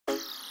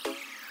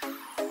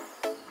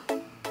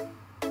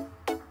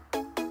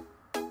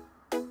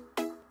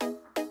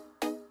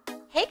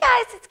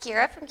guys, it's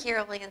Kyra from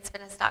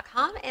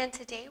KyraWilliamsFitness.com, and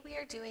today we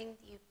are doing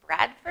the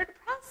Bradford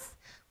press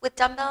with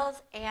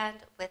dumbbells and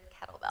with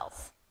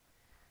kettlebells.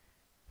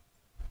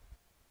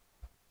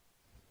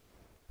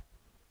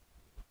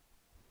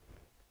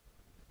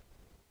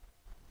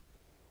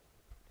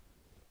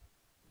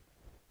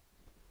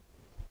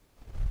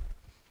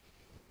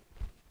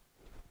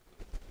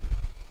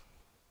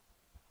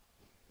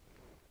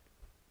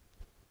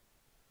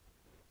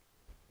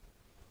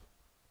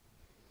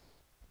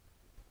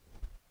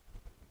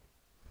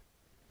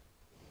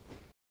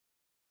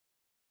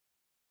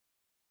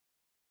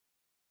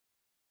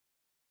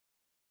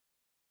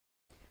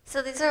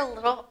 So these are a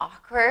little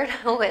awkward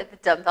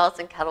with dumbbells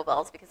and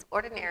kettlebells because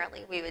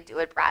ordinarily we would do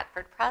a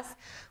Bradford press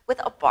with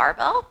a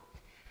barbell.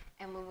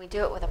 And when we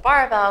do it with a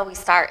barbell, we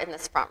start in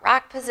this front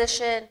rack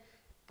position,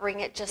 bring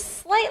it just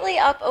slightly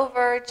up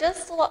over,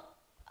 just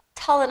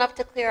tall enough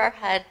to clear our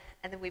head,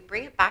 and then we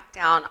bring it back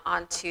down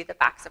onto the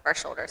backs of our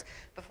shoulders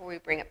before we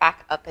bring it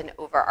back up and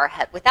over our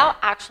head without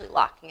actually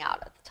locking out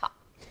at the top.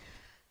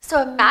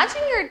 So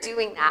imagine you're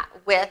doing that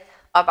with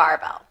a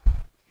barbell,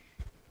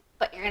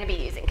 but you're going to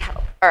be using kettlebells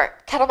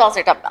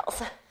or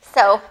dumbbells.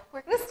 So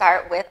we're going to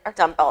start with our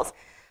dumbbells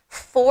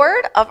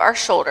forward of our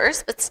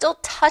shoulders, but still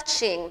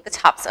touching the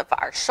tops of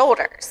our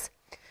shoulders.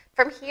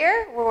 From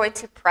here, we're going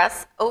to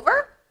press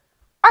over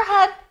our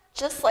head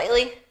just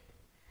slightly,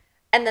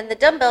 and then the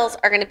dumbbells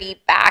are going to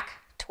be back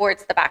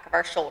towards the back of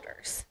our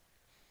shoulders.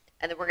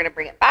 And then we're going to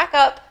bring it back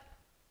up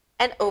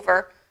and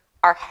over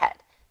our head,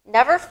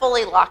 never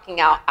fully locking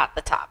out at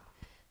the top.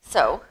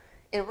 So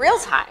in real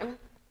time,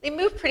 they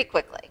move pretty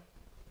quickly.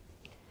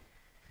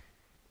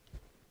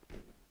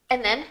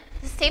 And then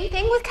the same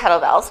thing with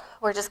kettlebells.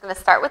 We're just going to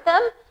start with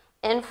them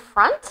in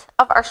front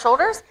of our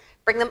shoulders,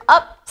 bring them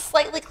up,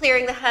 slightly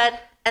clearing the head,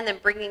 and then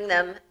bringing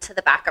them to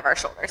the back of our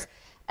shoulders,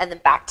 and then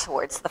back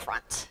towards the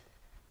front.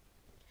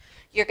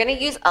 You're going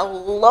to use a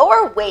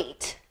lower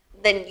weight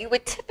than you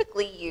would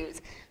typically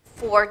use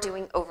for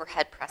doing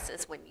overhead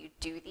presses when you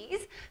do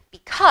these,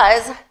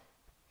 because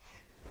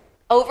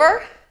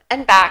over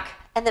and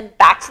then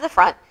back to the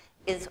front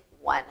is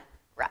one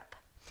rep.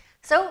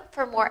 So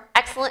for more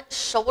excellent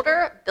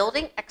shoulder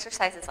building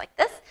exercises like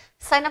this,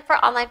 sign up for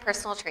online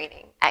personal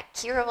training at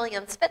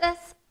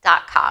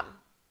KyraWilliamsFitness.com.